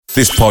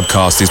This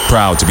podcast is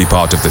proud to be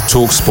part of the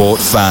TalkSport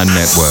Fan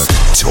Network.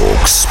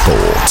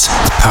 TalkSport.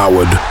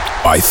 Powered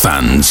by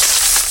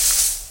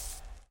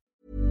fans.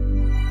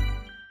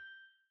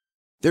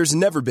 There's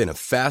never been a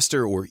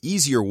faster or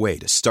easier way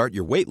to start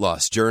your weight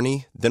loss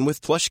journey than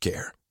with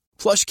PlushCare.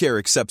 PlushCare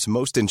accepts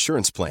most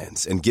insurance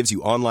plans and gives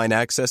you online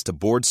access to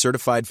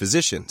board-certified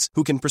physicians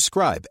who can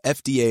prescribe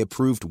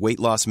FDA-approved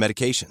weight loss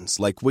medications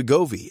like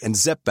Wegovy and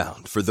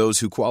Zepbound for those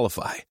who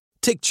qualify.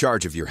 Take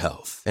charge of your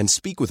health and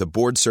speak with a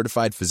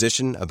board-certified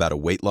physician about a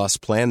weight loss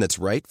plan that's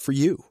right for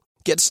you.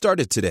 Get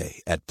started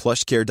today at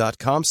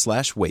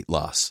plushcare.com/weight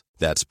loss.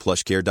 That's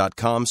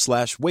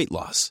plushcare.com/weight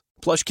loss.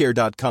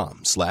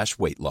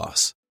 plushcare.com/weight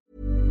loss.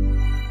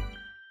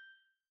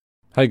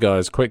 Hey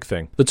guys, quick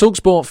thing. The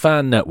TalkSport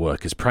Fan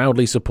Network is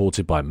proudly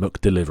supported by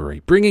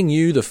McDelivery, bringing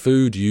you the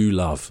food you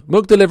love.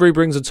 McDelivery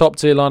brings a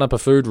top-tier lineup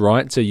of food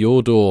right to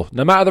your door.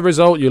 No matter the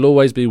result, you'll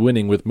always be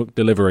winning with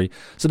McDelivery.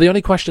 So the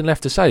only question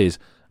left to say is,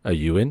 are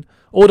you in?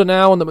 Order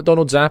now on the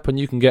McDonald's app and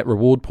you can get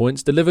reward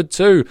points delivered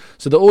too.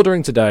 So the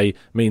ordering today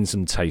means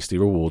some tasty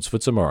rewards for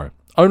tomorrow.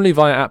 Only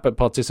via app at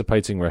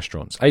participating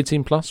restaurants.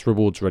 18 plus,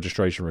 rewards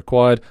registration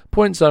required.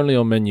 Points only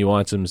on menu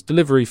items.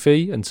 Delivery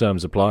fee and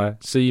terms apply.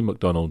 See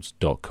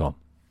mcdonalds.com.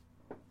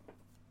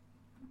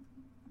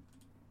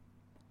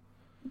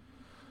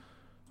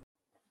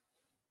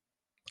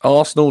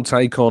 Arsenal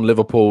take on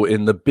Liverpool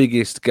in the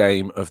biggest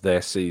game of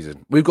their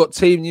season. We've got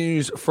team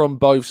news from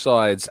both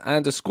sides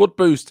and a squad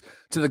boost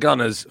to the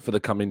Gunners for the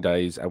coming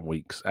days and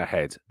weeks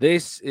ahead.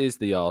 This is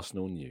the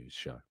Arsenal News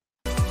Show.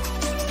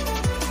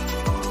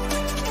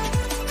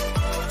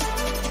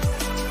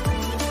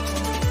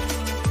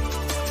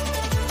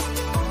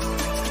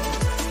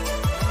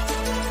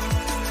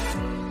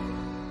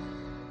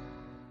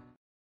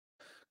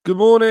 Good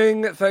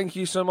morning. Thank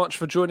you so much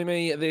for joining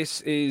me.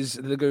 This is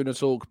the Gooner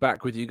Talk,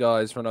 back with you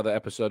guys for another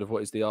episode of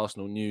what is the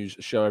Arsenal News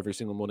Show every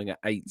single morning at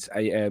 8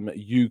 a.m.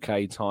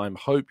 UK time.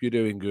 Hope you're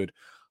doing good.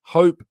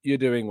 Hope you're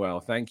doing well.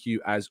 Thank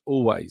you, as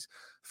always,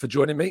 for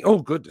joining me. Oh,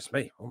 goodness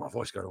me. Oh, my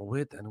voice going all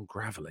weird then, all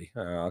gravelly.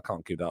 I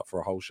can't keep that up for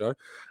a whole show.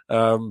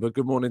 But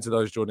good morning to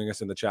those joining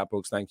us in the chat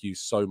box. Thank you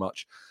so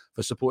much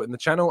for supporting the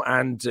channel.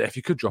 And if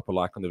you could drop a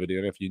like on the video,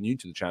 and if you're new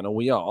to the channel,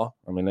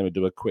 let me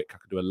do a quick, I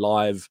could do a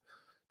live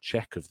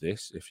check of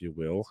this, if you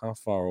will. How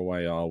far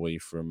away are we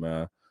from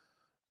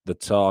the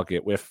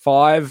target? We're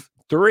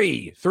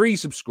three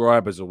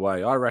subscribers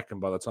away. I reckon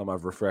by the time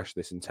I've refreshed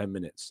this in 10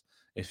 minutes,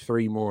 if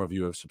 3 more of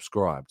you have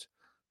subscribed,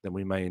 then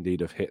we may indeed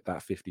have hit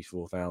that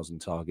 54,000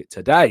 target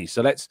today.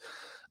 So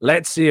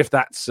let's see if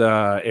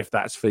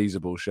that's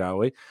feasible, shall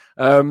we?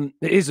 It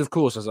is, of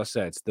course, as I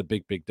said, the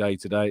big day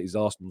today. It is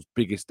Arsenal's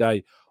biggest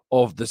day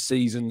of the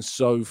season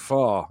so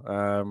far,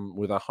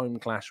 with a home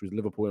clash with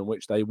Liverpool, in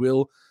which they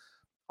will,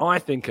 I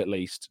think at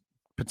least,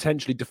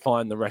 potentially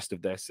define the rest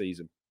of their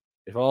season.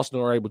 If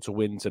Arsenal are able to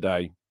win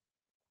today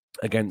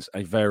against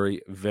a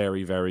very,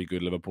 very, very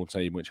good Liverpool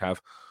team, which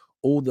have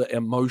all the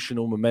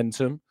emotional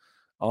momentum,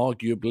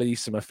 arguably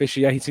some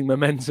officiating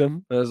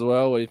momentum as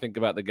well, when you think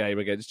about the game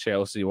against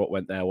Chelsea, what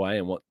went their way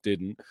and what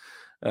didn't,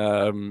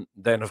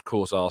 then, of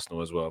course,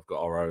 Arsenal as well have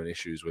got our own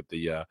issues with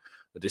the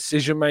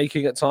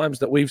decision-making at times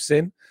that we've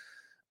seen.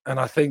 And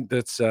I think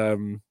that...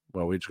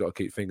 we've just got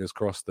to keep fingers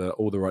crossed that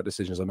all the right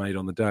decisions are made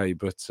on the day.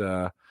 But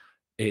it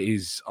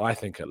is, I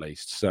think at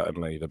least,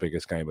 certainly the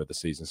biggest game of the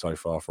season so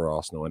far for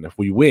Arsenal. And if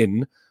we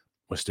win,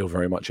 we're still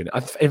very much in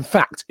it. In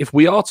fact, if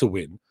we are to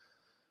win,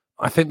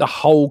 I think the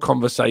whole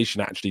conversation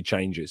actually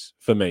changes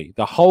for me.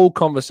 The whole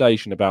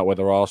conversation about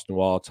whether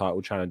Arsenal are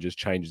title challengers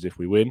changes if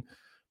we win.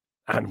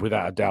 And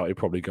without a doubt, it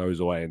probably goes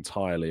away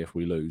entirely if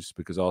we lose,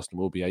 because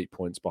Arsenal will be 8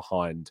 points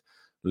behind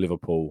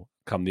Liverpool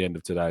come the end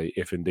of today,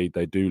 if indeed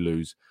they do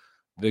lose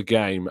the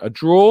game. A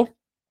draw,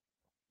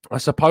 I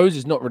suppose,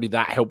 is not really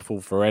that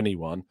helpful for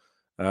anyone,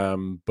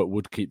 but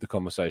would keep the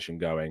conversation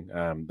going,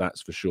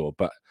 that's for sure.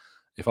 But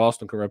if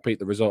Arsenal can repeat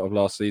the result of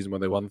last season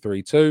when they won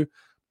 3-2,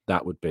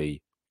 that would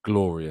be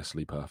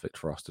gloriously perfect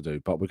for us to do.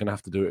 But we're going to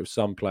have to do it with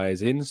some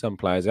players in, some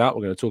players out.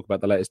 We're going to talk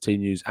about the latest team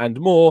news and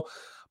more.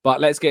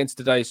 But let's get into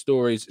today's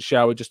stories,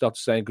 shall we? Just after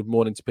saying good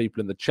morning to people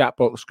in the chat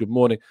box. Good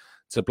morning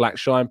to Black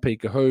Shine,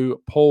 Pika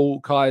Who,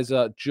 Paul,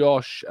 Kaiser,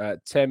 Josh,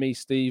 Temi,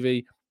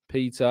 Stevie,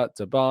 Peter,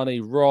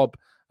 Tabani, Rob.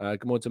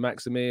 Good morning to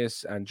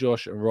Maximius and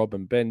Josh and Rob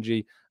and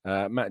Benji,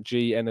 Matt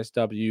G,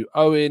 NSW,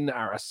 Owen,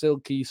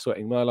 Arasilki,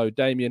 Sweating Merlo,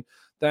 Damien.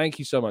 Thank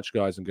you so much,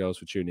 guys and girls,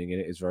 for tuning in.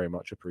 It is very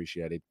much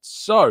appreciated.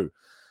 So,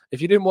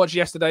 if you didn't watch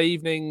yesterday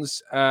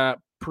evening's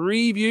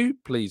preview,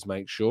 please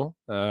make sure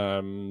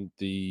it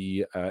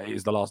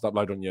is the last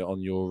upload on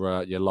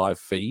your live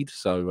feed,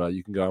 so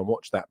you can go and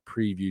watch that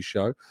preview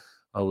show.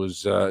 I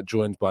was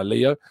joined by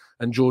Leo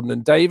and Jordan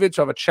and David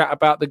to have a chat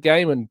about the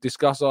game and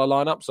discuss our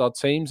lineups, our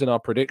teams, and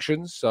our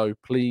predictions. So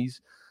please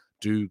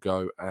do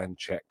go and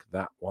check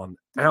that one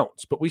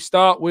out. But we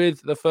start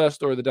with the first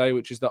story of the day,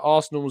 which is that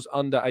Arsenal's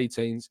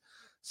under-18s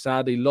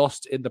sadly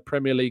lost in the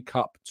Premier League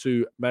Cup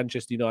to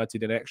Manchester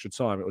United in extra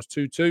time. It was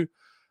 2-2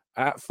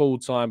 at full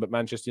time, but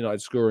Manchester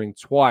United scoring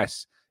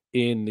twice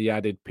in the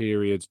added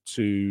period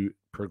to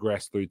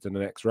progress through to the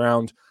next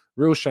round.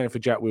 Real shame for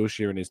Jack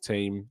Wilshere and his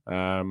team.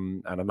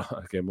 And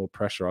again, more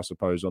pressure, I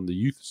suppose, on the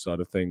youth side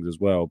of things as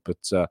well.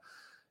 But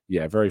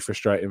yeah, very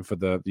frustrating for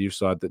the youth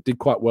side that did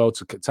quite well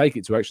to take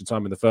it to extra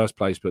time in the first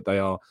place, but they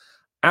are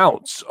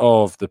out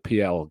of the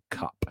PL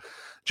Cup.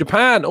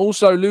 Japan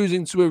also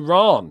losing to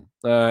Iran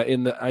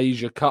in the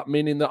Asia Cup,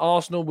 meaning that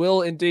Arsenal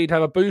will indeed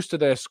have a boost to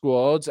their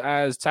squads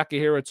as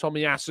Takahiro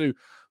Tomiyasu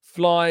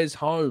flies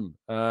home.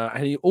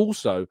 And he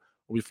also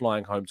will be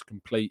flying home to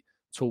complete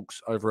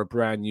talks over a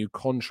brand new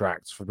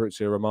contract.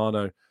 Fabrizio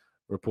Romano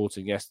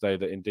reporting yesterday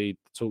that indeed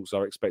the talks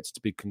are expected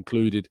to be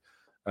concluded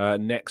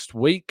next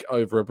week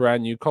over a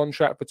brand new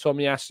contract for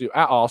Tomiyasu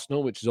at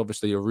Arsenal, which is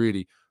obviously a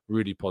really,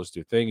 really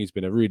positive thing. He's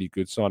been a really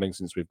good signing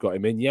since we've got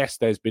him in. Yes,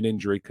 there's been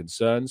injury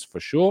concerns for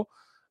sure,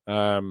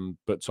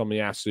 but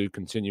Tomiyasu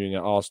continuing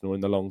at Arsenal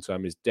in the long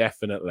term is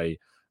definitely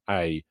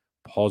a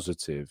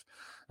positive.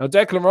 Now,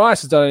 Declan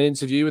Rice has done an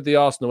interview with the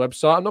Arsenal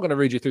website. I'm not going to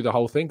read you through the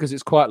whole thing because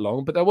it's quite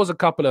long, but there was a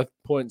couple of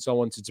points I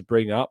wanted to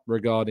bring up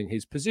regarding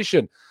his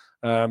position.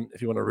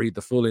 If you want to read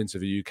the full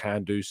interview, you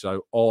can do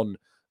so on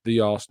the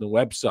Arsenal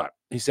website.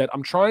 He said,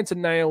 I'm trying to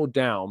nail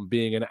down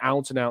being an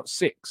out-and-out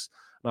six.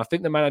 And I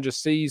think the manager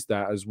sees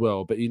that as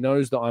well, but he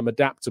knows that I'm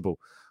adaptable.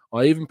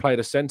 I even played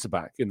a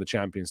centre-back in the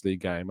Champions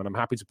League game, and I'm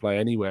happy to play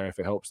anywhere if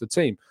it helps the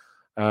team.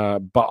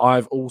 But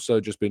I've also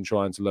just been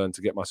trying to learn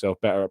to get myself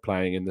better at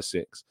playing in the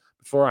six.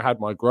 Before I had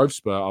my growth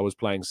spurt, I was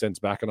playing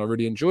centre-back, and I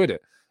really enjoyed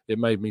it. It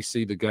made me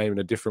see the game in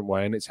a different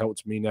way, and it's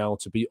helped me now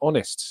to be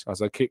honest.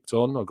 As I kicked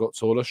on, I got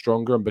taller,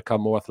 stronger, and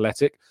become more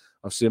athletic.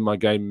 I've seen my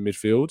game in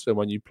midfield, and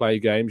when you play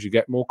games, you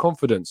get more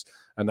confidence,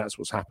 and that's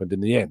what's happened in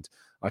the end.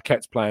 I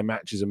kept playing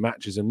matches,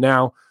 and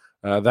now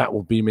that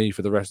will be me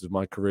for the rest of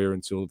my career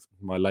until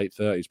my late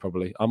 30s,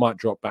 probably. I might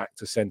drop back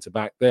to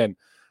centre-back then.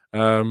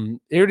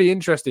 Really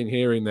interesting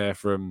hearing there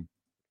from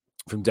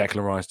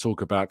Declan Rice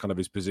talk about kind of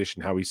his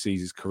position, how he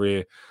sees his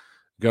career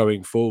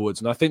going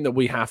forwards. And I think that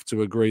we have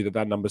to agree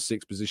that number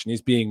 6 position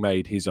is being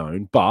made his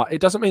own, but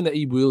it doesn't mean that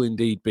he will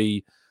indeed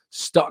be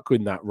stuck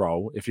in that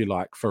role, if you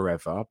like,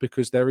 forever,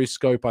 because there is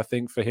scope, I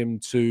think, for him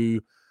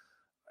to,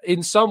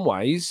 in some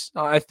ways,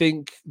 I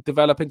think,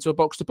 develop into a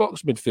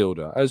box-to-box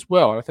midfielder as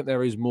well. I think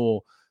there is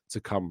more to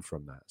come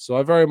from that. So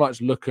I very much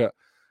look at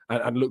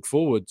and look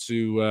forward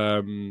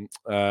to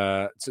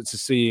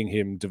seeing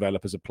him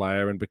develop as a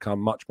player and become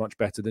much, much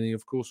better than he,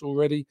 of course,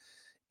 already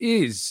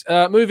is.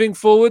 Moving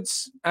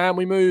forwards, and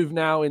we move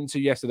now into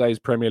yesterday's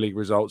Premier League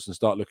results and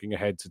start looking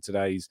ahead to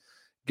today's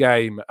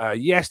game.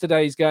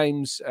 Yesterday's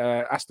games,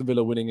 Aston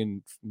Villa winning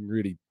in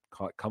really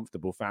quite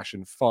comfortable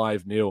fashion,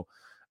 5-0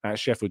 at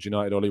Sheffield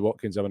United. Ollie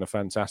Watkins having a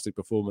fantastic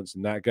performance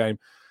in that game.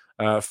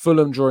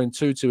 Fulham drawing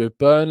 2-2 with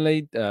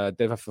Burnley.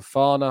 Deva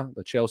Fofana,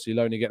 the Chelsea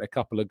loanee, getting a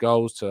couple of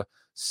goals to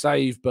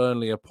save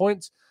Burnley a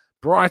point.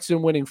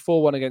 Brighton winning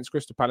 4-1 against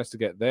Crystal Palace to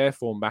get their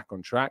form back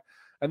on track.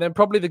 And then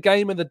probably the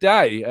game of the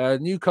day,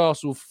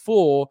 Newcastle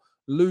 4,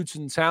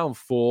 Luton Town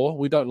 4.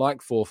 We don't like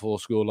 4-4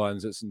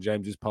 scorelines at St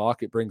James's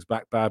Park. It brings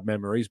back bad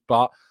memories.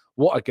 But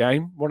what a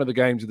game. One of the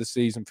games of the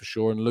season for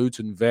sure. And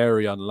Luton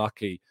very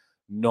unlucky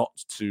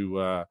not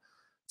to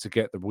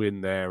get the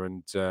win there.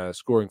 And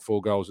scoring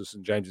 4 goals at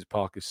St James's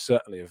Park is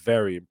certainly a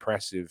very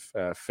impressive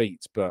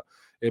feat. But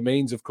it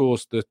means, of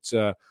course,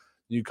 that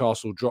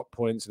Newcastle dropped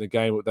points in a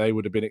game that they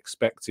would have been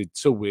expected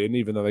to win,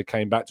 even though they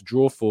came back to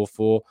draw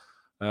 4-4.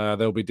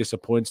 They'll be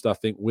disappointed, I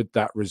think, with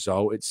that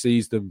result. It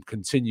sees them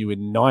continue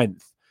in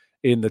 9th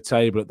in the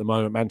table at the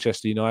moment.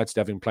 Manchester United,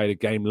 having played a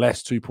game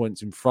less, 2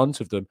 points in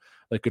front of them,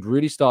 they could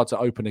really start to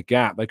open a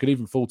gap. They could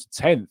even fall to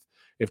 10th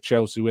if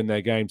Chelsea win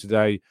their game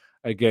today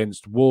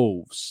against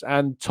Wolves.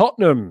 And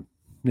Tottenham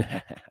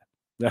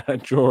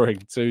drawing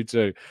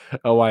 2-2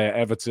 away at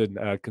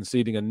Everton,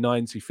 conceding a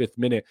 95th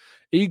minute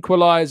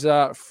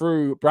equaliser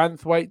through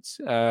Branthwaite,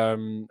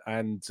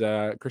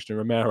 and Christian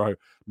Romero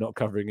not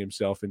covering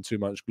himself in too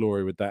much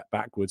glory with that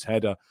backwards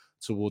header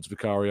towards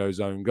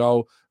Vicario's own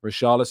goal.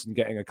 Richarlison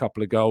getting a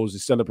couple of goals.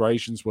 His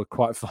celebrations were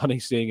quite funny,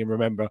 seeing him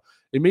remember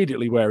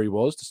immediately where he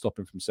was to stop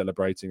him from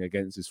celebrating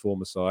against his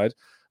former side.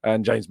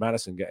 And James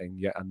Maddison getting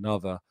yet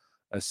another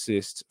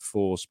assist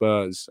for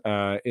Spurs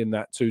in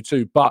that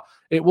 2-2. But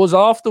it was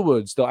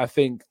afterwards that I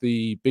think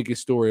the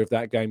biggest story of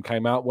that game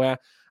came out, where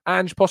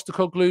Ange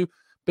Postecoglou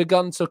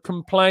begun to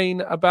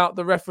complain about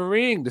the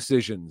refereeing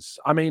decisions.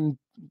 I mean,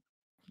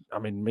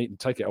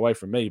 take it away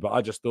from me, but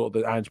I just thought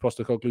that Ange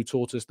Postecoglou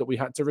taught us that we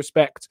had to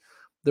respect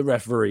the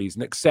referees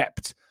and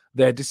accept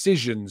their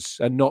decisions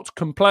and not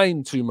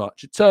complain too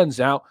much. It turns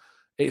out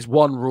it's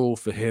one rule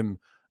for him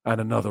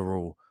and another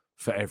rule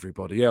for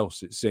everybody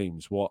else, it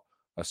seems. What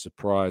a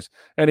surprise.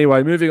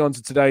 Anyway, moving on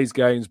to today's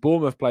games.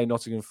 Bournemouth play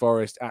Nottingham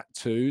Forest at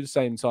 2, the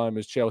same time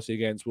as Chelsea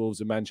against Wolves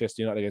and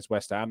Manchester United against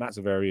West Ham. That's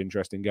a very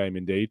interesting game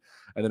indeed.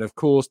 And then, of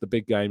course, the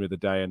big game of the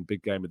day and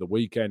big game of the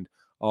weekend,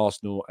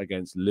 Arsenal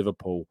against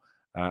Liverpool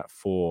at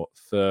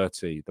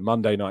 4:30. The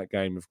Monday night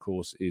game, of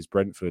course, is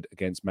Brentford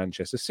against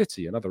Manchester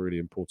City, another really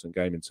important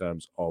game in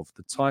terms of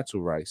the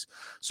title race.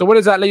 So where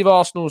does that leave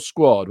Arsenal's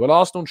squad? Well,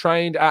 Arsenal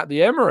trained at the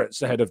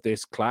Emirates ahead of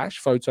this clash.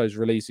 Photos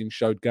releasing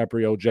showed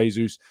Gabriel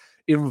Jesus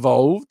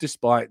involved,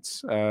 despite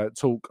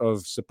talk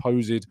of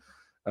supposed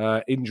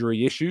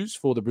injury issues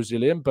for the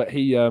Brazilian. But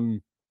he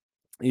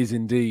is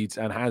indeed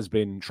and has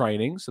been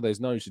training. So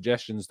there's no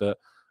suggestions that,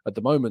 at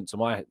the moment, to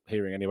my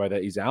hearing anyway,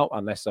 that he's out,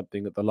 unless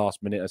something at the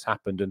last minute has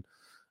happened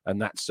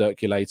and that's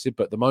circulated.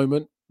 But at the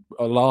moment,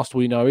 last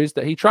we know is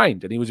that he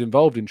trained and he was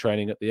involved in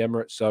training at the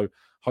Emirates. So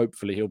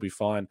hopefully he'll be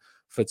fine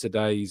for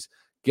today's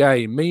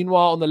game.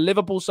 Meanwhile, on the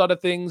Liverpool side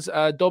of things,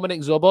 Dominic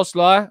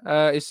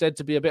Szoboszlai is said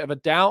to be a bit of a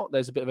doubt.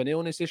 There's a bit of an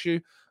illness issue.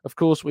 Of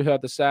course, we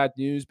heard the sad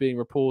news being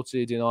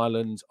reported in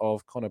Ireland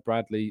of Conor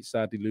Bradley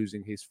sadly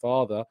losing his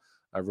father,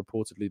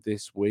 reportedly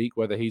this week.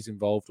 Whether he's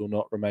involved or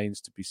not remains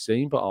to be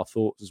seen. But our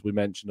thoughts, as we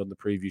mentioned on the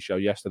preview show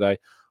yesterday,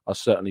 are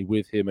certainly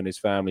with him and his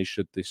family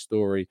should this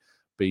story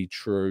be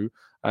true.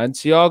 And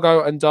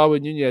Thiago and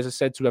Darwin Núñez are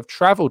said to have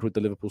travelled with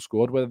the Liverpool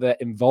squad. Whether they're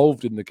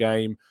involved in the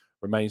game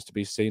remains to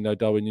be seen. Though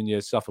Darwin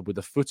Núñez suffered with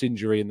a foot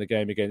injury in the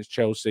game against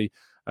Chelsea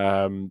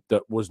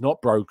that was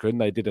not broken.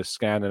 They did a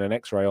scan and an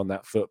x-ray on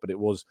that foot, but it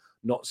was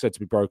not said to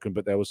be broken,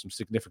 but there was some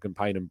significant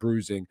pain and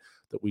bruising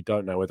that we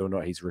don't know whether or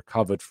not he's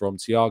recovered from.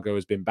 Thiago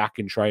has been back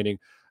in training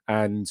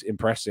and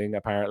impressing,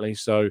 apparently,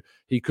 so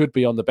he could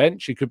be on the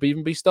bench. He could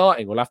even be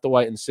starting. We'll have to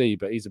wait and see,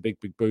 but he's a big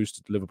boost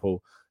to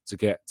Liverpool to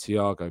get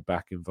Thiago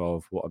back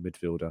involved. What a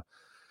midfielder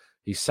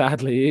he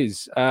sadly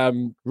is.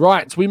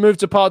 Right, we move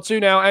to part 2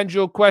 now, and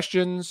your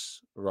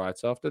questions right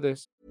after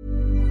this.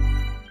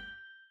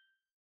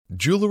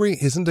 Jewelry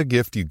isn't a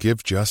gift you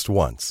give just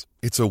once.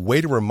 It's a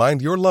way to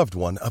remind your loved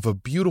one of a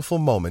beautiful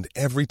moment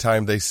every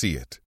time they see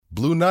it.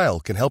 Blue Nile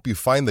can help you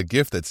find the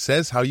gift that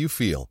says how you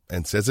feel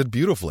and says it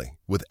beautifully,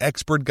 with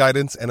expert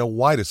guidance and a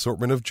wide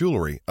assortment of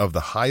jewelry of the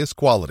highest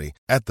quality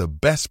at the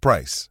best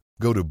price.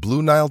 Go to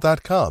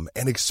BlueNile.com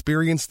and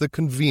experience the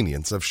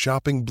convenience of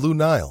shopping Blue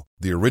Nile,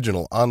 the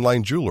original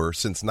online jeweler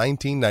since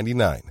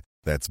 1999.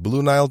 That's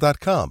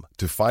BlueNile.com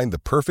to find the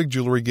perfect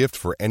jewelry gift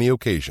for any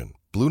occasion.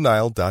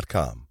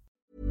 BlueNile.com.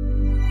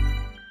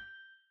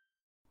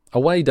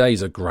 Away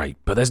days are great,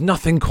 but there's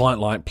nothing quite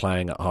like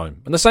playing at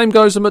home. And the same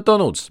goes to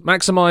McDonald's.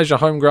 Maximise your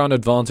home ground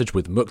advantage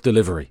with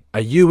McDelivery.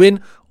 Are you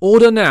in?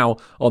 Order now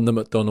on the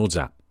McDonald's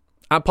app.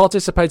 At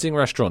participating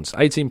restaurants,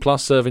 18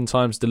 plus serving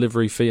times,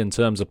 delivery fee and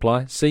terms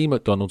apply. See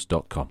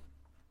mcdonalds.com.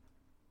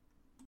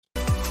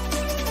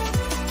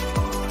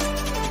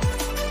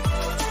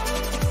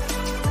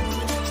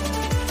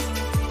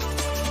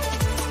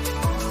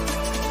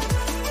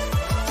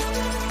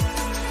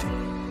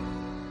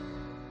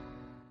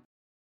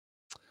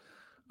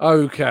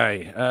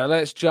 Okay,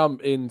 let's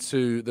jump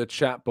into the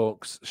chat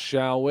box,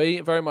 shall we?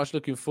 Very much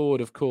looking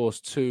forward, of course,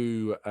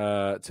 to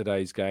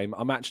today's game.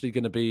 I'm actually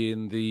going to be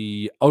in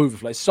the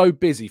overflow. It's so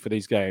busy for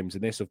these games,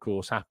 and this, of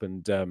course,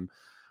 happened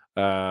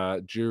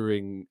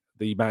during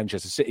the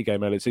Manchester City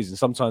game earlier this season.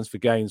 Sometimes for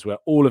games where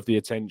all of the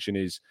attention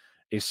is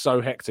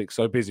so hectic,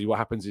 so busy, what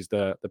happens is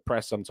the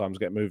press sometimes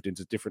get moved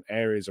into different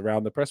areas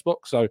around the press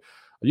box. So I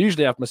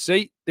usually have my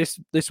seat.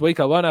 This week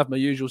I won't have my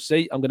usual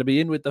seat. I'm going to be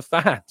in with the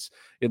fans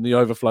in the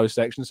overflow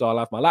section. So I'll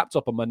have my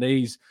laptop on my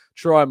knees,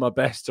 trying my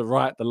best to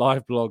write the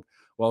live blog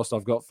whilst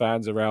I've got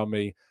fans around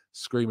me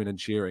screaming and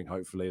cheering,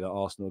 hopefully, that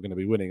Arsenal are going to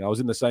be winning. I was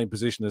in the same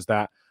position as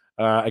that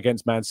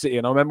against Man City.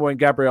 And I remember when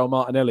Gabriel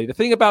Martinelli, the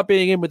thing about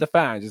being in with the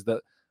fans is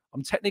that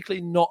I'm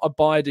technically not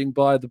abiding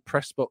by the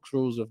press box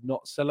rules of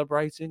not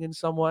celebrating in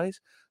some ways.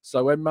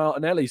 So when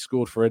Martinelli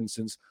scored, for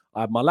instance,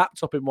 I had my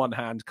laptop in one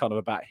hand, kind of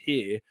about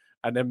here,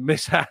 and then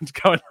this hand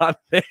going like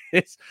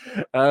this.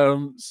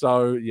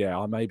 So, yeah,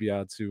 I may be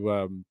able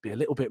to be a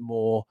little bit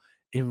more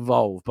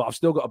involved, but I've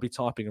still got to be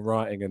typing and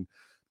writing and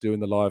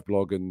doing the live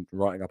blog and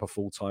writing up a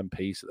full-time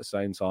piece at the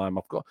same time.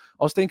 I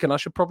was thinking I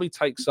should probably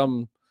take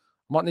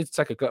might need to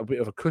take a bit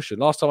of a cushion.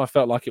 Last time I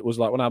felt like it was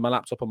like when I had my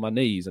laptop on my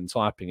knees and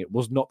typing, it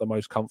was not the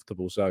most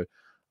comfortable. So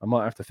I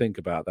might have to think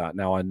about that.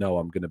 Now I know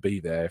I'm going to be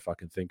there if I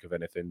can think of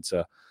anything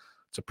to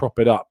prop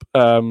it up.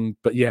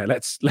 But yeah,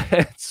 let's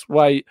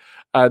wait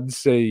and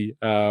see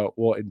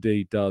what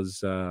indeed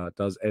does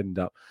end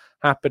up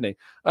happening.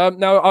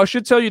 Now I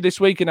should tell you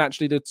this weekend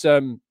actually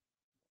that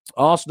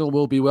Arsenal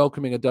will be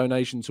welcoming a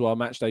donation to our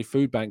Matchday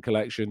Food Bank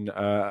collection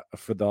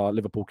for the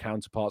Liverpool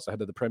counterparts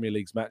ahead of the Premier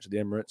League's match at the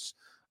Emirates.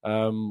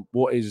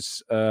 What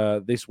is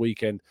this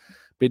weekend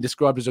been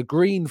described as a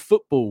green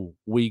football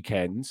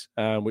weekend,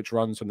 which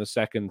runs from the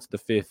 2nd to the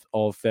 5th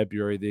of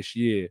February this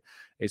year.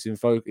 It's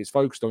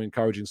focused on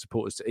encouraging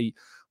supporters to eat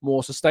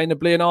more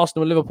sustainably, and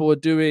Arsenal and Liverpool are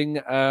doing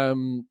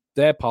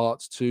their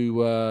parts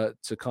to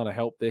kind of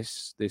help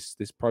this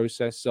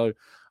process. So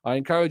I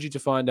encourage you to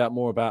find out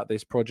more about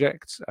this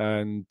project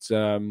and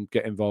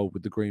get involved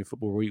with the Green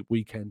Football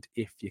Weekend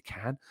if you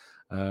can.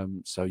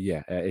 So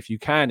yeah, if you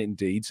can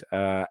indeed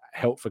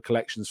help for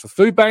collections for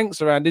food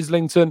banks around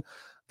Islington,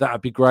 that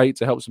would be great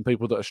to help some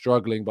people that are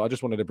struggling. But I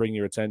just wanted to bring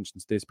your attention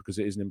to this because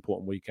it is an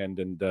important weekend.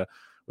 And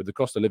with the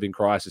cost of living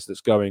crisis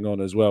that's going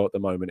on as well at the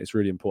moment, it's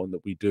really important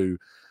that we do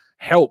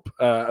help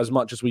as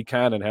much as we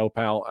can and help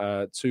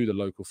out to the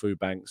local food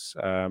banks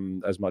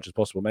as much as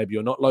possible. Maybe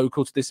you're not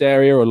local to this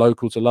area or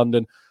local to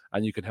London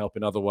and you can help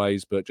in other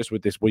ways, but just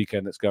with this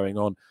weekend that's going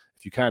on,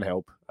 if you can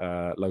help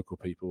local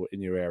people in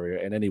your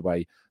area in any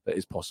way that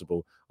is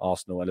possible,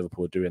 Arsenal and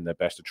Liverpool are doing their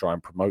best to try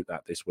and promote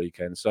that this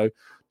weekend. So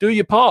do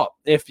your part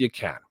if you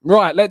can.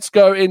 Right, let's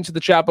go into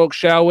the chat box,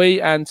 shall we,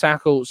 and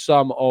tackle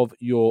some of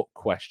your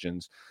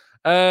questions.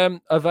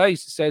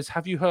 Avase says,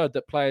 have you heard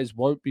that players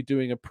won't be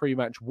doing a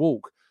pre-match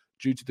walk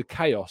due to the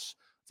chaos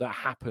that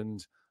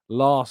happened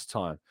last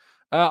time?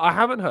 I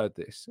haven't heard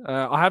this.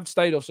 I have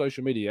stayed off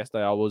social media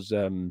yesterday. I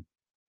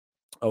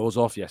was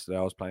off yesterday.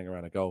 I was playing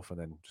around a golf and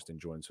then just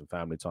enjoying some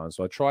family time.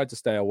 So I tried to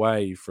stay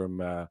away from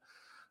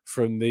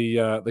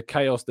the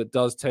chaos that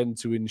does tend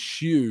to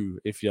ensue,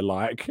 if you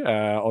like,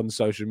 on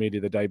social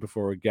media the day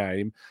before a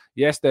game.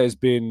 Yes, there's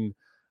been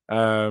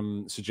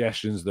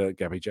suggestions that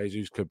Gabriel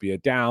Jesus could be a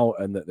doubt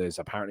and that there's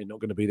apparently not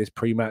going to be this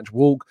pre-match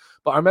walk.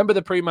 But I remember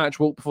the pre-match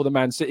walk before the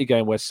Man City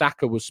game where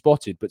Saka was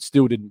spotted but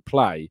still didn't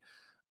play.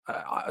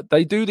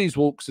 They do these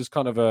walks as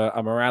kind of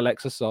a morale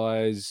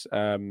exercise.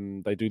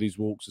 They do these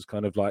walks as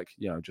kind of like,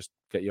 just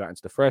get you out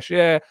into the fresh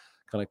air,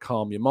 kind of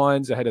calm your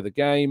minds ahead of the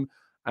game.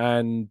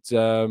 And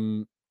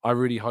I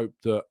really hope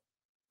that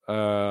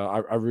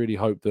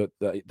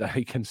that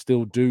they can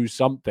still do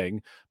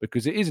something,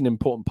 because it is an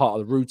important part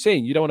of the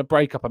routine. You don't want to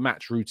break up a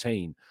match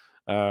routine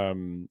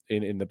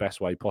in the best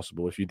way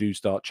possible. If you do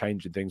start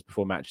changing things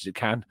before matches, it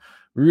can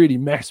really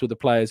mess with the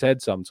player's head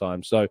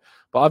sometimes. So,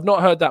 but I've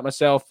not heard that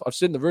myself. I've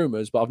seen the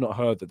rumours, but I've not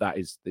heard that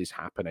is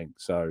happening.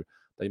 So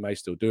they may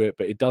still do it,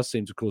 but it does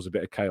seem to cause a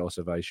bit of chaos.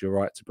 Avase, you're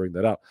right to bring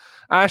that up.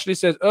 Ashley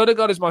says,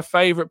 Odegaard is my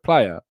favourite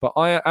player, but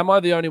am I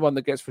the only one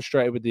that gets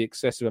frustrated with the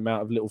excessive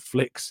amount of little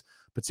flicks,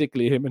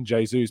 particularly him and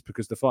Jesus,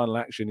 because the final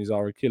action is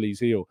our Achilles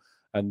heel,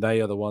 and they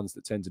are the ones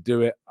that tend to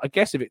do it. I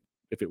guess if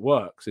it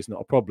works, it's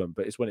not a problem,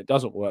 but it's when it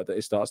doesn't work that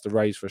it starts to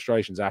raise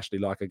frustrations, Ashley,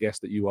 like I guess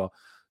that you are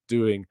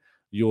doing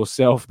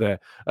yourself there.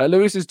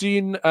 Lewis says, do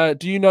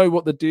you know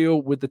what the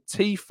deal with the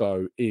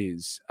TIFO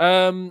is?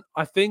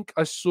 I think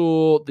I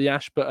saw the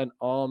Ashburton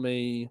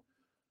Army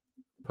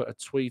put a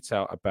tweet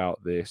out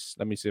about this.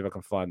 Let me see if I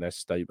can find their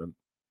statement.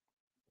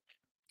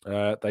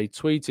 They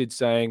tweeted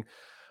saying,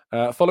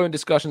 following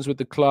discussions with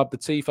the club, the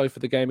TIFO for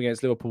the game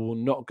against Liverpool will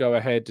not go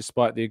ahead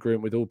despite the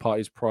agreement with all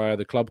parties prior.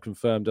 The club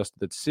confirmed us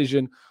the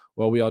decision.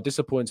 While we are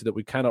disappointed that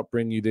we cannot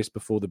bring you this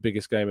before the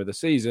biggest game of the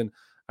season,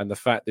 and the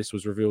fact this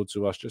was revealed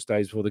to us just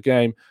days before the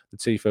game, the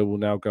TIFO will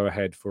now go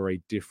ahead for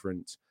a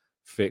different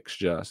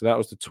fixture. So that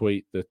was the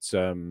tweet that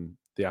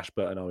the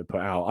Ashburton Army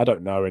put out. I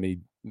don't know any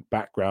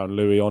background,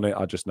 Louis, on it.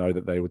 I just know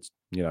that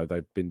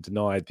they've been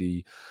denied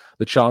the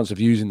chance of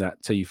using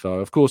that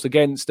TIFO. Of course,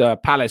 against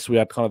Palace, we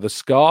had kind of the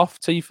scarf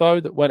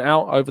TIFO that went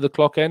out over the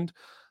clock end.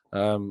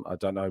 I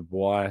don't know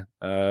why.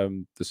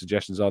 The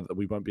suggestions are that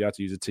we won't be able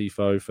to use a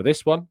TIFO for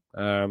this one,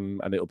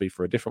 and it'll be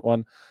for a different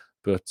one.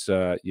 But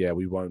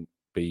we won't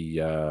be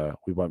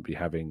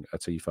having a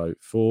TIFO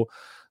for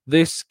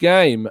this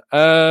game.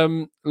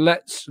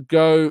 Let's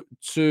go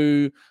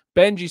to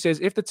Benji. Says,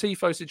 if the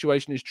TIFO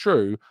situation is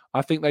true,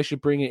 I think they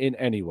should bring it in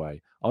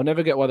anyway. I'll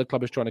never get why the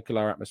club is trying to kill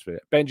our atmosphere.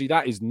 Benji,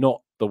 that is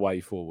not the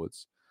way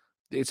forwards.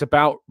 It's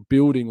about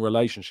building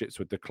relationships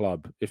with the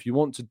club. If you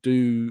want to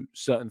do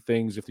certain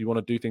things, if you want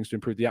to do things to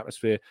improve the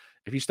atmosphere,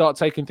 if you start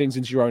taking things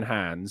into your own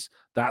hands,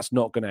 that's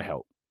not going to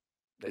help.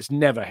 It's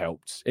never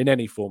helped in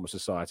any form of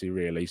society,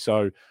 really.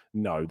 So,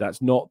 no,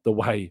 that's not the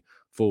way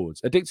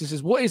forwards. Addicted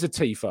says, what is a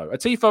TIFO? A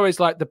TIFO is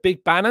like the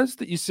big banners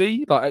that you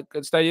see, like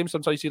at stadiums.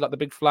 Sometimes you see like the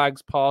big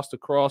flags passed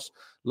across.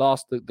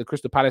 The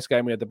Crystal Palace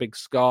game, we had the big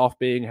scarf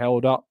being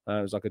held up.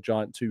 It was like a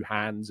giant two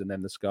hands and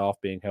then the scarf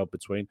being held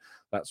between.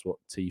 That's what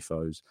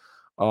TIFOs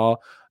are.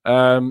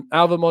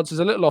 Alva Mod says,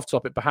 a little off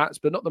topic perhaps,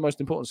 but not the most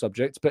important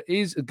subject, but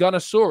is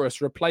Gunnosaurus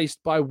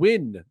replaced by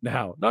Win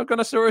now? No,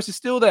 Gunnosaurus is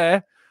still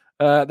there.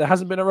 There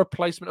hasn't been a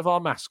replacement of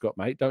our mascot,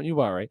 mate. Don't you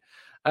worry.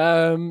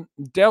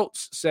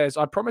 Delts says,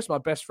 I promised my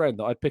best friend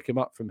that I'd pick him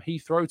up from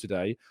Heathrow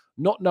today,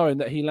 not knowing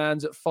that he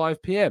lands at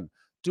 5 p.m.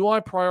 Do I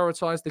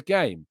prioritise the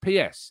game?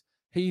 P.S.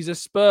 He's a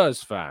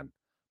Spurs fan.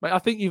 Mate, I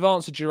think you've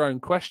answered your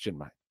own question,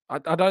 mate.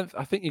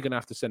 I think you're going to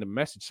have to send him a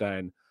message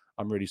saying,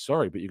 I'm really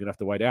sorry, but you're going to have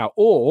to wait it out.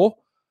 Or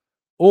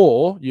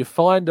you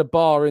find a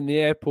bar in the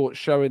airport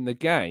showing the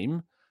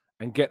game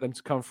and get them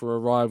to come for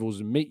arrivals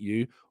and meet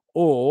you.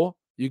 Or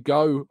you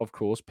go, of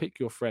course, pick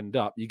your friend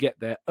up. You get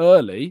there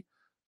early,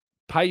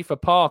 pay for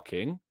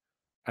parking,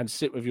 and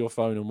sit with your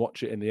phone and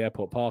watch it in the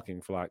airport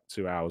parking for like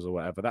 2 hours or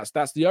whatever.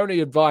 That's the only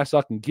advice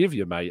I can give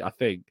you, mate, I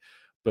think.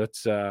 But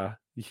I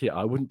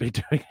wouldn't be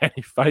doing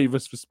any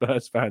favours for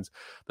Spurs fans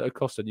that are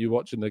costing you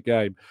watching the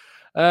game.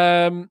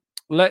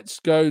 Let's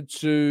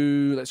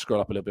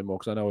scroll up a little bit more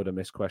because I know all the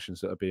missed questions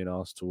that are being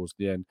asked towards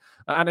the end.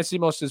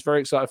 Anasimos is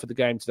very excited for the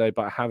game today,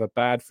 but I have a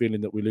bad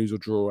feeling that we lose or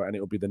draw and it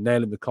will be the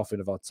nail in the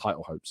coffin of our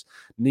title hopes.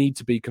 Need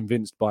to be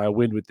convinced by a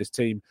win with this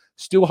team.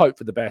 Still hope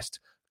for the best.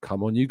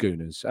 Come on, you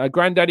Gooners.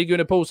 Granddaddy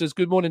Gooner Paul says,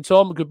 good morning,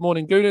 Tom. Good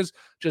morning, Gooners.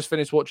 Just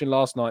finished watching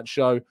last night's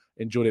show.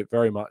 Enjoyed it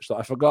very much.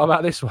 I forgot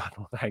about this one.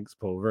 Well, thanks,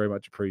 Paul. Very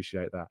much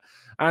appreciate that.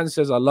 And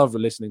says, I love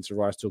listening to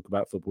Rice talk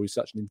about football. He's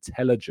such an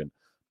intelligent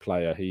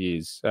player. He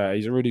is.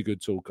 He's a really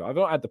good talker. I've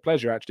not had the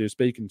pleasure, actually, of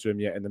speaking to him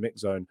yet in the mix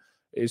zone.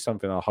 It is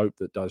something I hope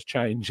that does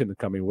change in the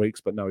coming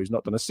weeks. But no, he's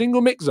not done a single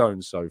mix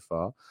zone so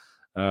far.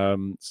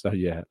 So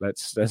yeah,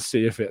 let's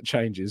see if it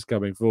changes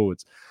coming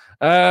forwards.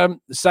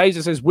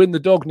 Caesar says, win the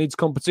dog needs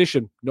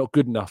competition, not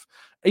good enough.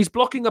 He's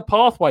blocking a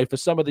pathway for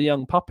some of the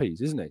young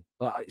puppies, isn't he?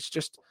 Like, it's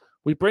just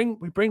we bring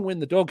win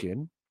the dog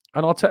in,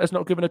 and Arteta's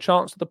not given a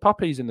chance to the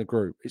puppies in the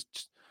group. It's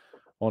just,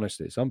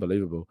 honestly, it's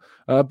unbelievable.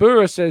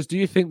 Bura says, do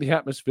you think the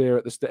atmosphere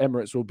at the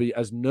Emirates will be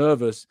as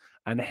nervous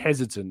and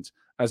hesitant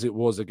as it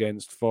was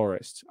against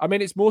Forest? I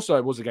mean, it's more so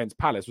it was against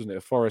Palace, wasn't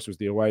it? Forest was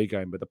the away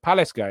game, but the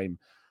Palace game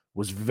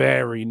was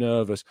very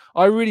nervous.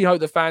 I really hope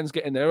the fans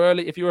get in there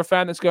early. If you're a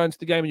fan that's going to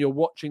the game and you're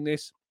watching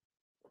this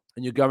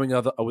and you're going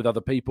with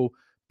other people,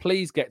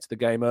 please get to the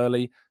game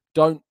early.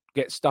 Don't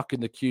get stuck in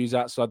the queues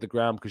outside the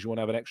ground because you want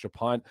to have an extra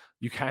pint.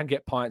 You can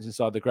get pints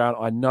inside the ground.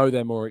 I know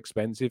they're more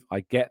expensive.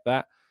 I get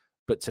that.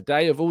 But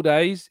today of all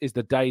days is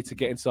the day to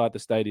get inside the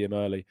stadium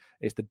early.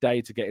 It's the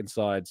day to get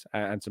inside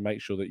and to make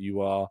sure that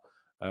you are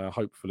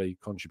hopefully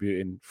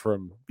contributing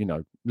from,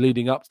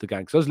 leading up to the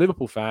game. Because those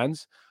Liverpool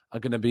fans are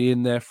going to be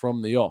in there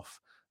from the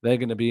off. They're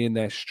going to be in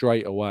there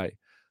straight away.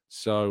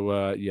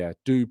 So,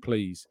 do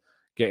please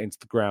get into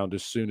the ground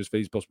as soon as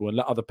feasible possible and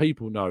let other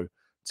people know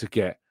to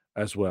get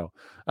as well.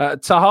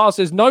 Tahar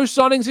says, no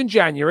signings in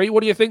January.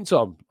 What do you think,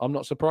 Tom? I'm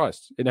not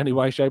surprised in any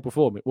way, shape or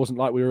form. It wasn't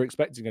like we were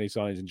expecting any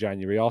signings in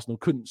January. Arsenal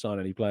couldn't sign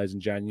any players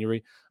in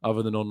January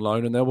other than on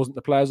loan, and there wasn't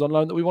the players on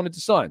loan that we wanted to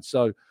sign.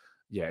 So,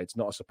 yeah, it's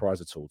not a surprise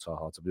at all,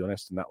 Tahar, to be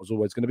honest, and that was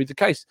always going to be the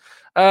case.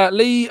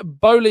 Lee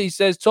Bowley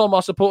says, Tom,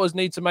 our supporters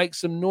need to make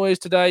some noise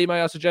today.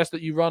 May I suggest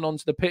that you run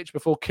onto the pitch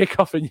before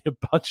kickoff in your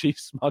budgie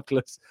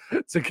smugglers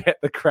to get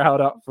the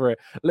crowd up for it?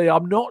 Lee,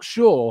 I'm not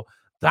sure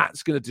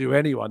that's going to do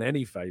anyone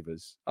any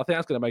favours. I think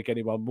that's going to make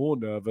anyone more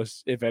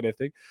nervous, if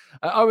anything.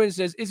 Owen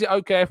says, is it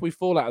okay if we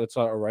fall out of the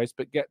title race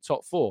but get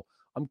top four?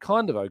 I'm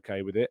kind of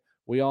okay with it.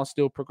 We are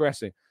still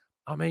progressing.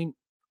 I mean,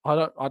 I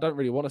don't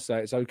really want to say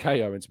it's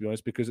okay, Owen, to be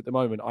honest, because at the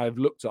moment I've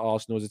looked at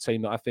Arsenal as a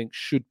team that I think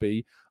should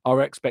be, our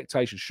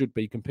expectation should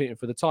be competing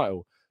for the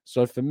title.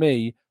 So for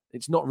me,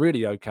 it's not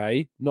really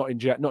okay. Not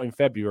in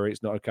February,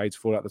 it's not okay to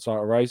fall out the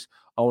title race.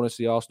 I want to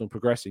see Arsenal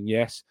progressing,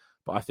 yes,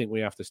 but I think we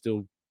have to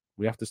still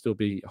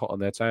be hot on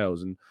their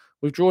tails. And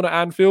we've drawn at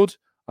Anfield.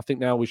 I think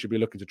now we should be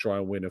looking to try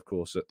and win, of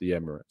course, at the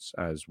Emirates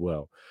as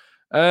well.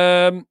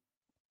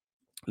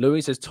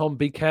 Louis says, Tom,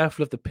 be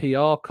careful of the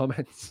PR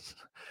comments.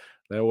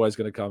 They're always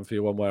going to come for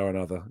you one way or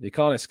another. You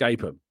can't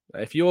escape them.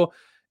 If you're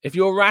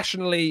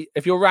rational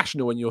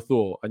in your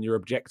thought and you're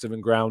objective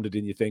and grounded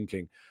in your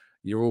thinking,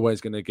 you're always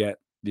going to get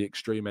the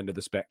extreme end of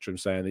the spectrum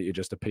saying that you're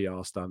just a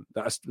PR stunt.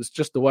 That's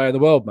just the way of the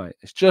world, mate.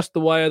 It's just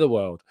the way of the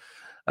world.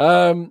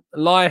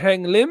 Lai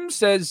Heng Lim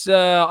says,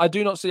 I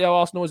do not see how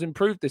Arsenal has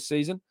improved this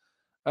season.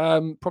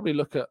 Probably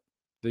look at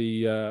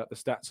the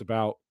stats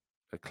about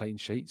clean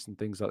sheets and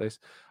things like this.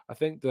 I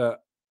think that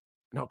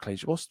not clean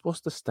sheet. What's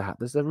the stat?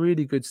 There's a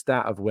really good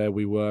stat of where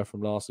we were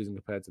from last season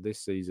compared to this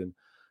season.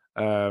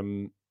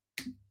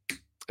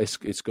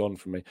 It's gone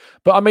from me.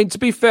 But I mean, to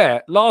be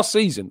fair, last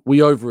season we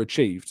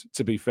overachieved.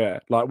 To be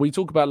fair, like we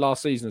talk about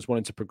last season as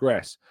wanting to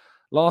progress.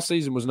 Last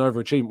season was an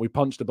overachievement. We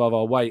punched above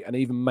our weight, and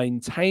even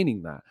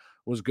maintaining that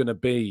was going to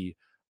be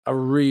a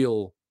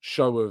real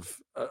show of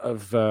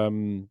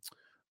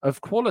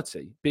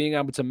quality. Being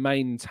able to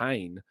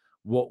maintain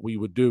what we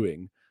were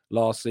doing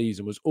last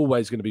season was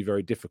always going to be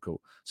very difficult.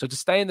 So to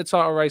stay in the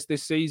title race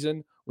this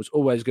season was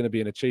always going to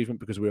be an achievement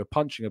because we were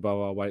punching above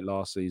our weight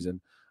last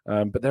season.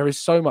 But there is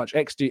so much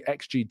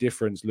XG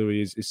difference,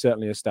 Louis, is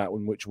certainly a stat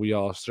in which we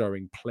are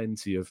showing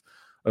plenty of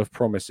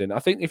promising. I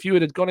think if you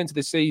had gone into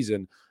this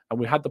season and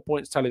we had the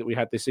points tally that we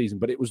had this season,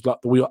 but it was like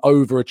we were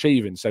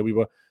overachieving. So we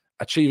were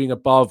achieving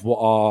above what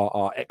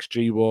our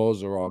XG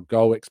was or our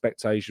goal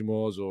expectation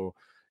was, or,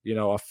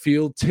 our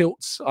field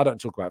tilts. I don't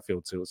talk about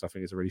field tilts. I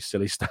think it's a really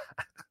silly stat.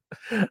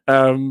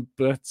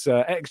 But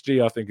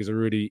XG, I think, is a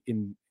really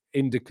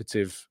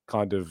indicative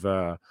kind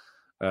of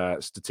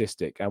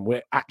statistic, and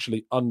we're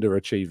actually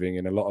underachieving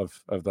in a lot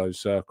of those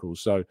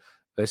circles. So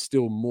there's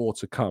still more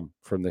to come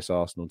from this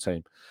Arsenal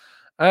team.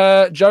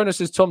 Jonas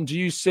says, Tom, do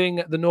you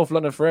sing the North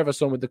London Forever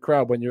song with the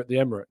crowd when you're at the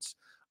Emirates?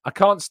 I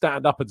can't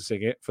stand up and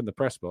sing it from the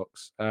press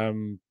box,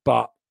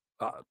 but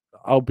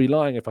I'll be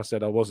lying if I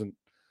said I wasn't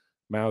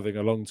mouthing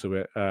along to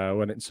it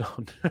when it's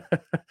on.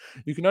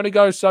 You can only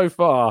go so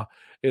far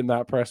in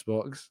that press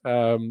box.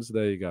 So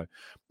there you go.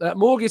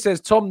 Morgie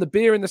says, Tom, the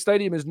beer in the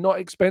stadium is not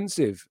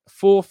expensive.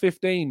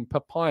 $4.15 per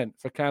pint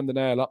for Camden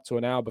Ale up to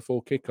an hour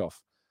before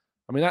kickoff.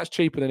 I mean, that's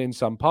cheaper than in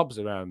some pubs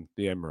around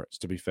the Emirates,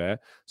 to be fair.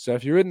 So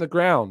if you're in the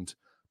ground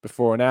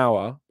before an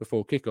hour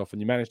before kickoff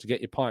and you manage to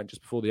get your pint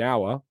just before the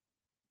hour,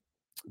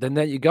 then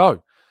there you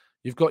go.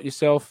 You've got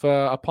yourself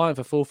a pint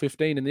for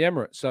 $4.15 in the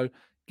Emirates. So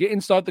get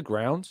inside the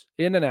ground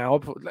in an hour.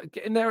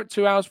 Get in there at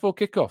 2 hours before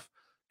kickoff.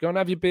 Go and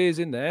have your beers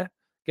in there.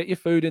 Get your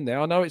food in there.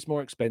 I know it's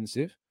more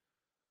expensive.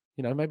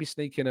 You know, maybe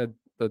sneak in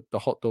the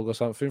hot dog or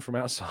something from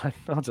outside.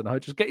 I don't know.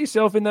 Just get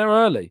yourself in there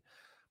early.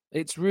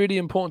 It's really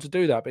important to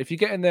do that. But if you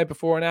get in there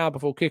before an hour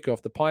before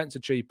kickoff, the pints are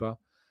cheaper.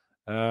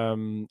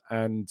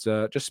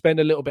 Just spend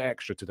a little bit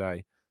extra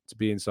today to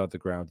be inside the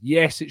ground.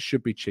 Yes, it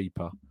should be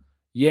cheaper.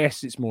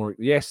 Yes, it's more.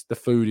 Yes, the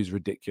food is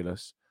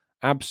ridiculous.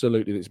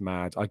 Absolutely, it's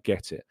mad. I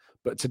get it.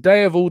 But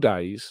today of all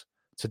days,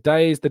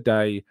 today is the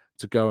day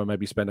to go and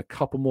maybe spend a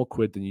couple more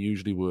quid than you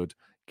usually would.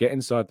 Get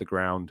inside the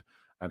ground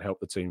and help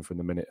the team from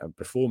the minute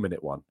before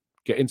minute one.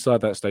 Get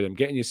inside that stadium,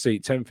 get in your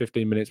seat 10,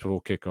 15 minutes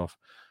before kickoff,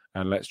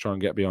 and let's try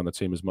and get beyond the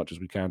team as much as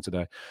we can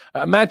today.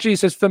 Maggi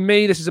says, for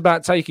me, this is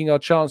about taking our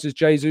chances.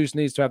 Jesus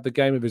needs to have the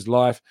game of his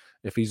life.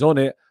 If he's on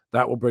it,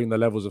 that will bring the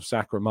levels of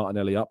Saka and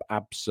Martinelli up.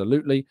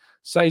 Absolutely.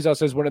 Cesar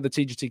says, one of the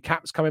TGT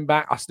caps coming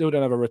back. I still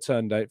don't have a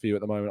return date for you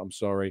at the moment. I'm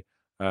sorry.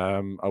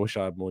 I wish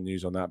I had more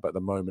news on that, but at the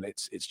moment,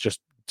 it's just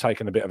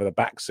taken a bit of a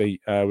backseat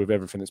with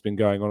everything that's been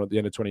going on at the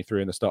end of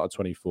 23 and the start of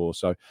 24.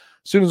 So as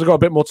soon as I've got a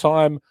bit more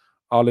time,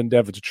 I'll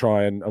endeavour to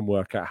try and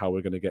work out how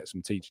we're going to get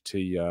some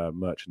TGT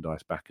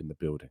merchandise back in the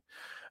building.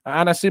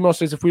 Anna Simos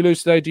says, if we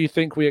lose today, do you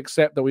think we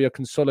accept that we are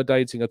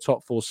consolidating a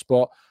top 4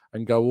 spot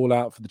and go all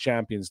out for the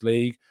Champions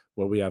League,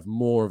 where we have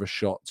more of a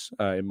shot,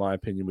 in my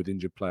opinion, with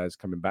injured players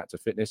coming back to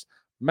fitness?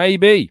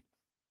 Maybe.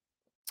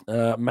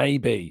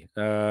 Maybe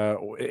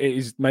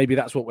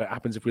that's what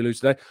happens if we lose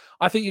today.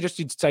 I think you just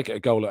need to take it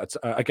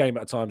a game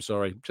at a time.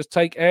 Sorry, just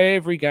take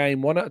every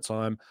game one at a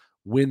time,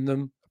 win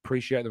them,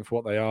 appreciate them for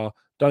what they are.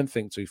 Don't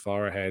think too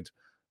far ahead.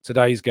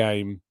 Today's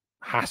game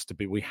has to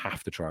be. We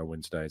have to try and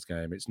win today's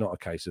game. It's not a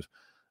case of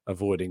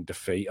avoiding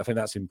defeat. I think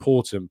that's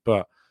important,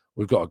 but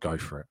we've got to go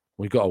for it.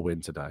 We've got to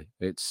win today.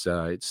 It's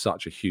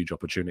such a huge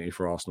opportunity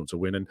for Arsenal to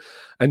win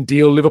and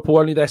deal Liverpool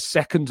only their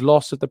second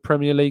loss of the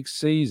Premier League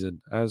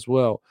season as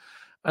well.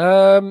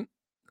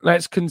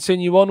 Let's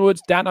continue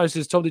onwards. Dano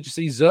says, Tom, did you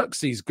see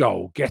Xerxes'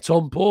 goal? Get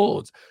on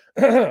board.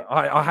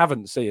 I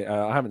haven't seen it.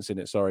 I haven't seen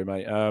it. Sorry,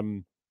 mate.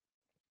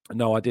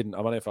 No, I didn't.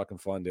 I wonder if I can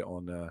find it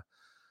on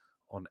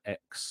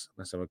X.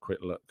 Let's have a quick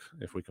look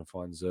if we can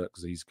find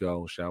Xerxes'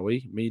 goal, shall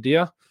we?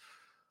 Media.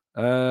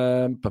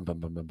 Is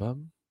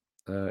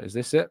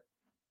this it?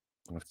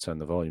 I have to turn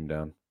the volume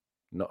down.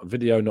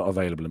 Video not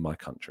available in my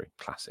country.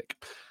 Classic.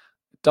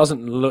 It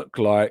doesn't look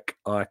like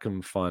I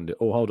can find it.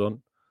 Oh, hold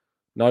on.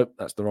 Nope,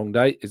 that's the wrong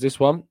date. Is this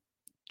one?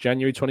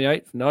 January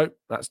 28th? Nope,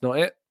 that's not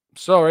it.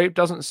 Sorry,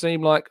 doesn't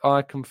seem like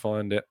I can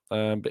find it.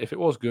 But if it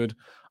was good,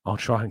 I'll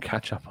try and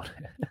catch up on it.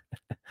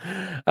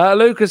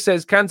 Lucas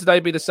says, can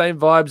today be the same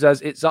vibes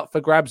as it's up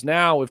for grabs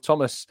now with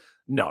Thomas?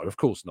 No, of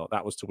course not.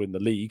 That was to win the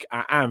league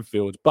at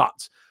Anfield.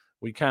 But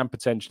we can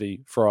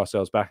potentially throw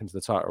ourselves back into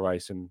the title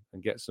race and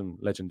get some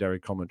legendary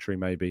commentary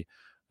maybe.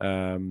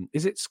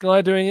 Is it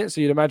Sky doing it? So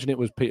you'd imagine it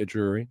was Peter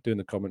Drury doing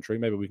the commentary.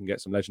 Maybe we can get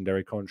some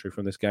legendary commentary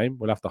from this game.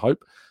 We'll have to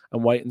hope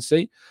and wait and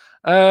see.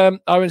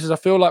 Owen says, I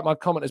feel like my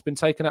comment has been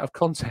taken out of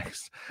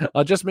context.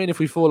 I just mean if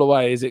we fall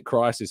away, is it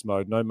crisis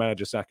mode? No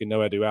manager sacking, no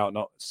Edu out,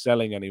 not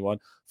selling anyone.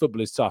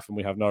 Football is tough and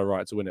we have no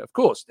right to win it. Of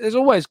course, there's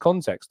always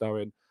context,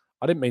 Owen.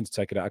 I didn't mean to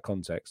take it out of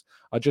context.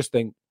 I just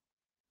think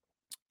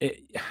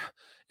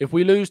if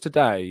we lose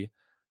today,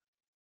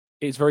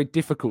 it's very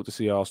difficult to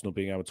see Arsenal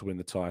being able to win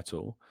the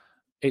title.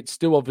 It's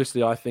still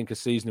obviously, I think, a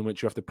season in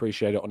which you have to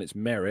appreciate it on its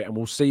merit, and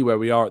we'll see where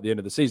we are at the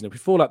end of the season. If we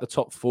fall out the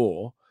top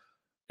 4,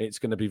 it's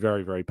going to be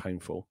very, very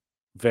painful.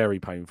 Very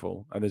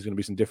painful. And there's going to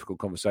be some difficult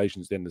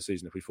conversations at the end of the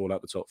season if we fall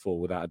out the top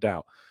 4, without a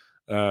doubt.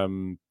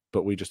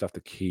 But we just have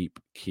to keep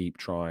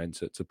trying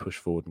to push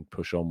forward and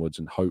push onwards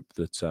and hope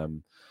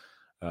that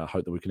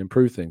we can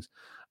improve things.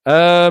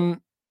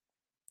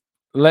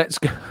 Let's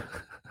go.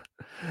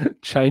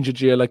 Change of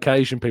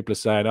geolocation. People are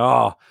saying,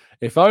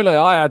 if only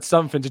I had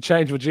something to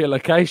change my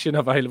geolocation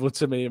available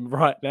to me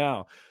right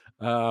now.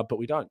 But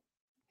we don't,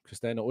 because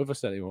they're not with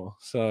us anymore.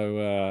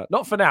 So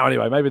not for now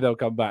anyway. Maybe they'll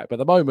come back. But at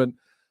the moment,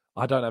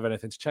 I don't have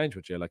anything to change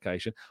with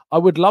geolocation. I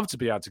would love to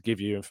be able to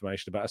give you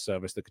information about a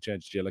service that could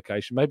change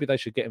geolocation. Maybe they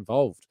should get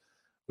involved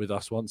with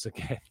us once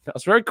again. That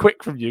was very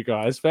quick from you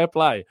guys. Fair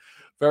play.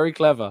 Very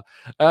clever.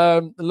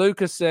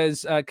 Lucas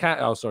says,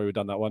 we've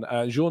done that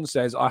one. Jean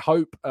says, I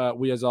hope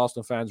we as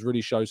Arsenal fans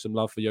really show some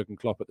love for Jurgen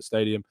Klopp at the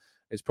stadium.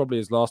 It's probably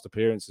his last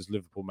appearance as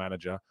Liverpool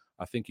manager.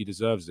 I think he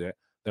deserves it.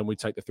 Then we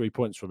take the 3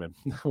 points from him.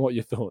 What are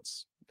your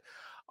thoughts?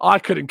 I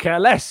couldn't care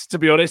less, to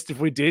be honest, if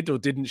we did or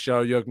didn't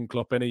show Jurgen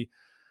Klopp any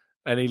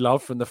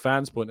love from the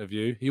fans' point of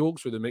view. He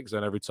walks through the mix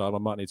zone every time. I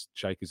might need to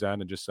shake his hand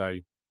and just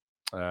say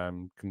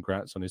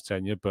congrats on his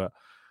tenure. But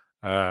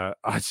I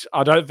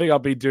don't think I'll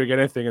be doing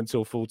anything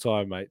until full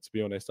time, mate. To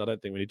be honest, I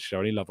don't think we need to show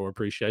any love or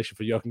appreciation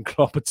for Jurgen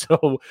Klopp at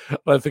all. I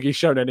don't think he's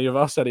shown any of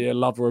us any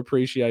love or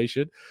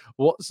appreciation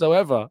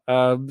whatsoever.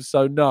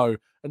 So no,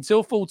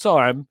 until full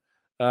time,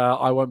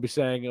 I won't be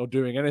saying or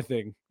doing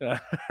anything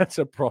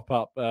to prop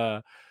up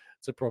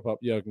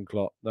Jurgen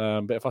Klopp.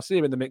 But if I see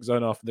him in the mix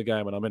zone after the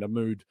game and I'm in a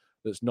mood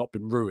that's not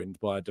been ruined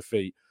by a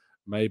defeat,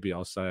 maybe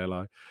I'll say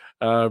hello.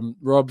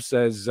 Rob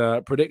says,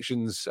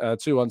 predictions,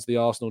 2-1 to the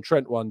Arsenal.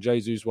 Trent 1,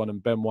 Jesus 1,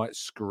 and Ben White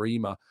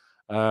screamer.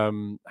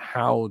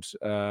 How'd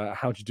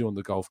you do on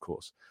the golf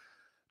course?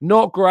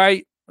 Not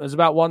great. It was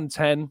about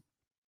 110.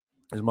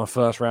 It was my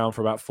first round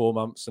for about 4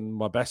 months, and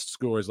my best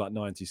score is like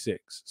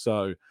 96.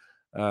 So,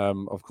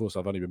 of course,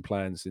 I've only been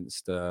playing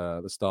since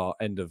the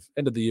end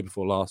of the year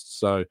before last.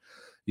 So,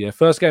 yeah,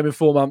 first game in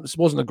 4 months.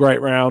 Wasn't a great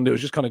round. It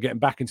was just kind of getting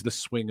back into the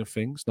swing of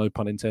things, no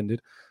pun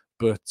intended.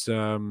 But,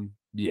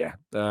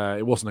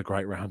 it wasn't a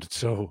great round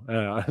at all.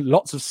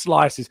 Lots of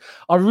slices.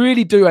 I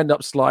really do end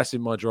up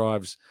slicing my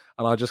drives,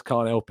 and I just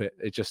can't help it.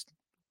 It just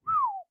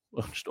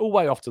all the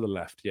way off to the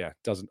left. Yeah,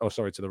 to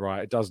the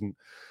right. It doesn't.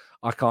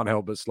 I can't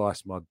help but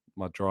slice my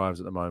drives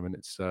at the moment.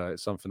 It's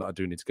something that I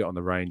do need to get on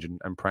the range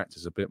and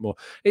practice a bit more.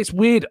 It's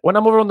weird. When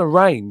I'm over on the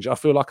range, I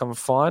feel like I'm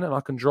fine and I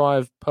can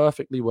drive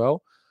perfectly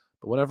well.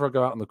 But whenever I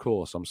go out on the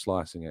course, I'm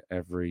slicing it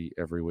every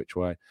which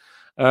way.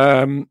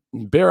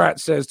 Birat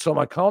says, Tom,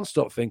 I can't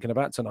stop thinking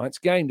about tonight's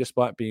game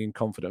despite being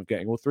confident of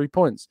getting all 3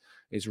 points.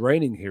 It's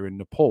raining here in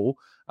Nepal,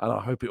 and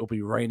I hope it will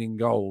be raining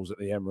goals at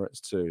the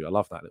Emirates too. I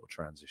love that little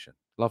transition.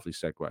 Lovely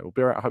segue. Well,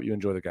 Birat, I hope you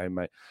enjoy the game,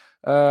 mate.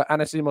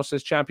 Anasimos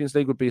says, Champions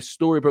League would be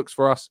storybooks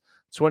for us.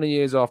 20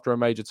 years after a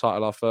major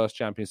title, our first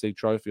Champions League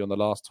trophy on the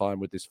last time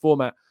with this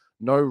format.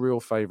 No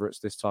real favourites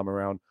this time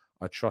around.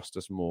 I trust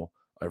us more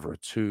over a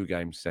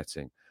 2-game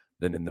setting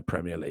than in the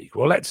Premier League.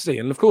 Well, let's see.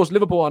 And of course,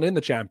 Liverpool aren't in the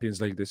Champions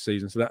League this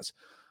season, so that's,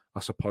 I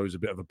suppose, a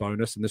bit of a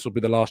bonus. And this will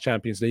be the last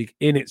Champions League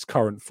in its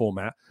current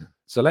format.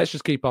 So let's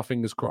just keep our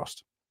fingers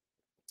crossed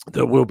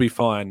that we'll be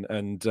fine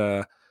and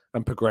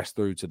progress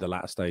through to the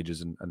latter stages.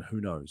 And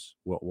who knows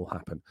what will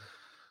happen.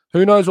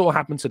 Who knows what will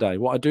happen today?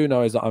 What I do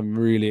know is that I'm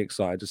really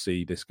excited to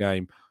see this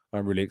game.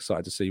 I'm really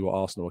excited to see what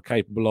Arsenal are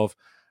capable of.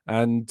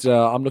 And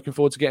I'm looking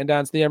forward to getting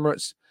down to the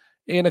Emirates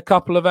in a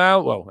couple of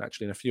hours. Well,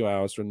 actually in a few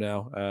hours from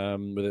now,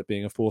 with it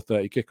being a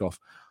 4:30 kickoff.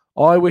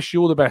 I wish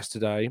you all the best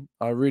today.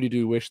 I really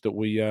do wish that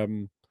we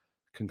can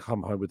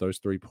come home with those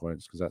 3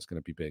 points, because that's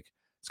going to be big.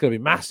 It's going to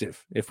be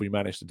massive if we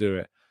manage to do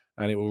it.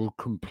 And it will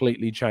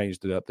completely change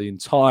the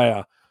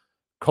entire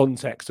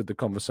context of the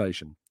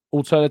conversation.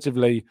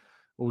 Alternatively,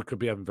 we could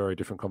be having very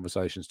different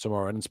conversations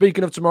tomorrow. And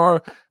speaking of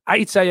tomorrow,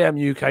 8 a.m.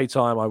 UK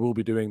time, I will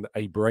be doing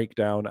a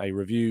breakdown, a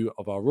review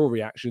of our raw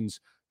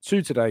reactions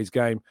to today's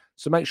game.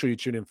 So make sure you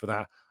tune in for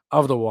that.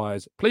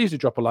 Otherwise, please do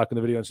drop a like on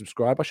the video and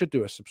subscribe. I should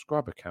do a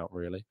subscriber count,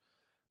 really.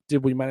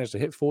 Did we manage to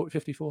hit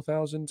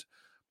 54,000?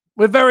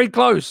 We're very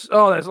close.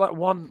 Oh, there's like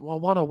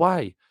one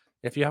away.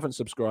 If you haven't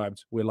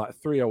subscribed, we're like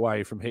 3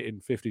 away from hitting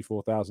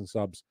 54,000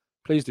 subs.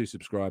 Please do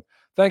subscribe.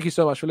 Thank you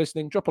so much for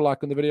listening. Drop a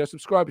like on the video.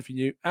 Subscribe if you're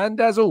new.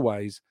 And as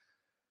always,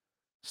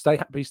 stay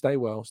happy, stay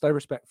well, stay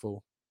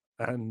respectful.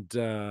 And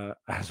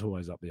as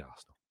always, up the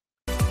Arsenal.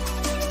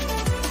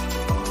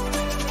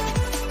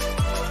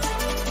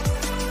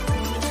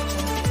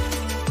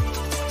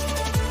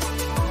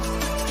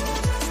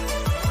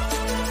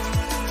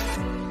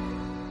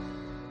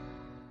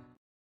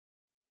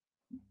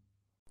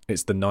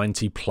 It's the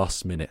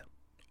 90-plus minute.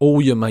 All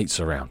your mates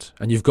around,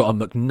 and you've got a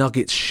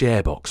McNuggets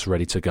share box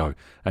ready to go,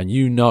 and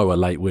you know a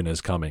late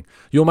winner's coming.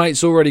 Your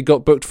mate's already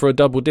got booked for a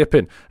double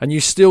dipping, and you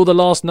steal the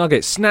last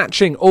nugget,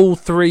 snatching all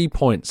 3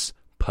 points.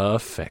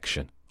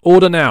 Perfection.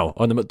 Order now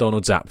on the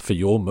McDonald's app for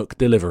your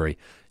McDelivery.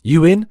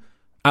 You in?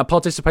 At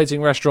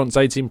participating restaurants,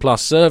 18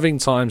 plus, serving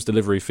times,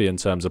 delivery fee and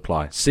terms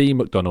apply. See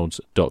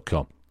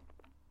mcdonalds.com.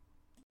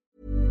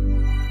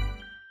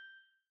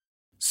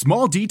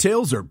 Small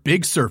details are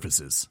big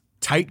surfaces.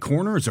 Tight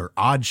corners are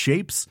odd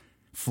shapes.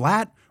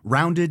 Flat,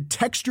 rounded,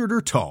 textured,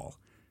 or tall.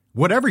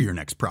 Whatever your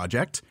next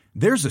project,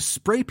 there's a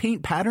spray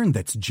paint pattern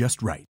that's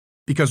just right.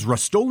 Because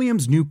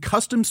Rust-Oleum's new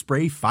Custom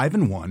Spray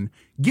 5-in-1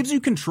 gives you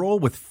control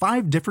with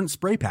 5 different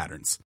spray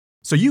patterns.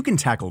 So you can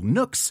tackle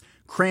nooks,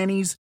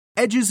 crannies,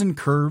 edges, and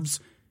curves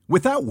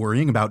without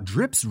worrying about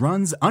drips,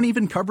 runs,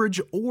 uneven coverage,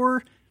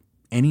 or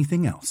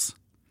anything else.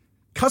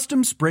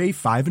 Custom Spray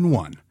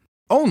 5-in-1.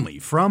 Only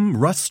from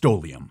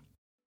Rust-Oleum.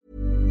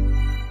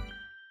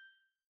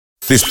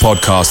 This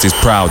podcast is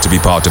proud to be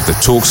part of the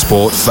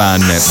TalkSport Fan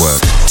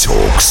Network.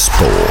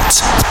 TalkSport.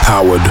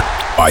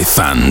 Powered by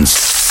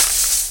fans.